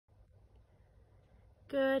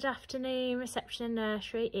Good afternoon, reception and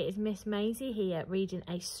nursery. It is Miss Maisie here reading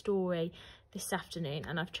a story this afternoon,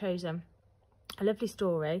 and I've chosen a lovely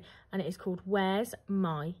story and it is called Where's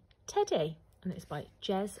My Teddy? And it's by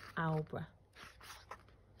Jez Alborough.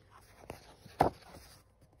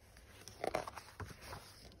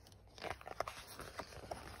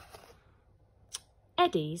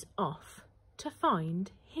 Eddie's off to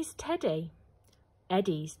find his teddy.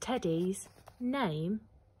 Eddie's teddy's name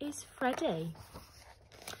is Freddie.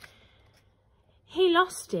 He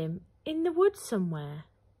lost him in the woods somewhere.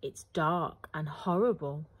 It's dark and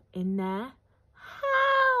horrible in there.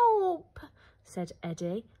 Help, said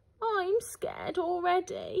Eddie. I'm scared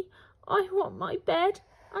already. I want my bed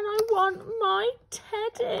and I want my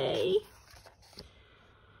teddy.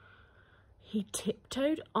 He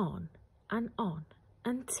tiptoed on and on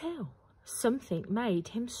until something made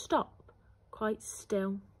him stop quite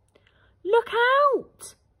still. Look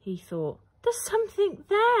out, he thought. There's something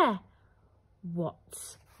there.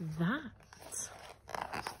 What's that?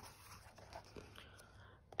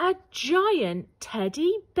 A giant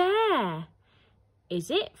teddy bear.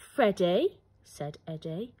 Is it, Freddie? Said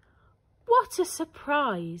Eddie. What a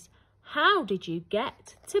surprise. How did you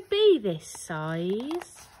get to be this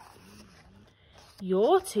size?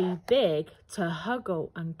 You're too big to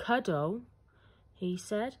huggle and cuddle, he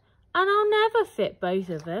said, and I'll never fit both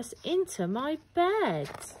of us into my bed.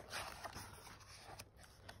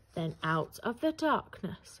 Then out of the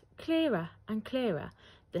darkness, clearer and clearer,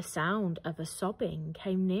 the sound of a sobbing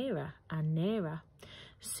came nearer and nearer.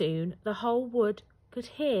 Soon the whole wood could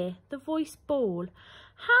hear the voice bawl.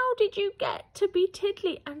 How did you get to be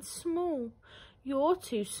tiddly and small? You're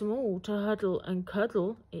too small to huddle and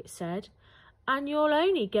cuddle, it said, and you'll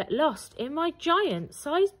only get lost in my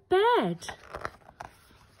giant-sized bed.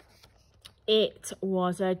 It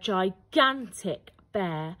was a gigantic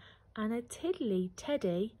bear and a tiddly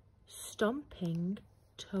teddy stomping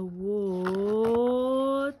towards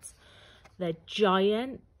the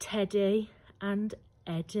giant Teddy and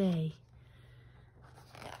Eddie.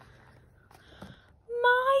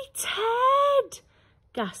 My Ted!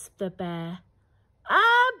 Gasped the bear. A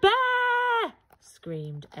bear!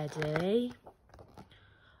 Screamed Eddie.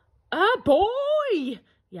 A boy!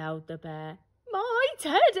 Yelled the bear. My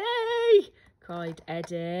Teddy! Cried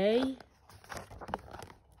Eddie.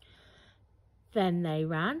 Then they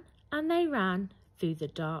ran and they ran through the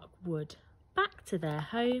dark wood, back to their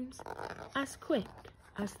homes as quick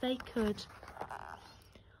as they could.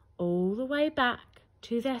 All the way back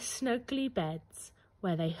to their snuggly beds,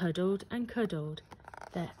 where they huddled and cuddled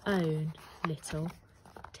their own little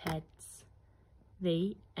Teds.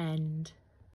 The end.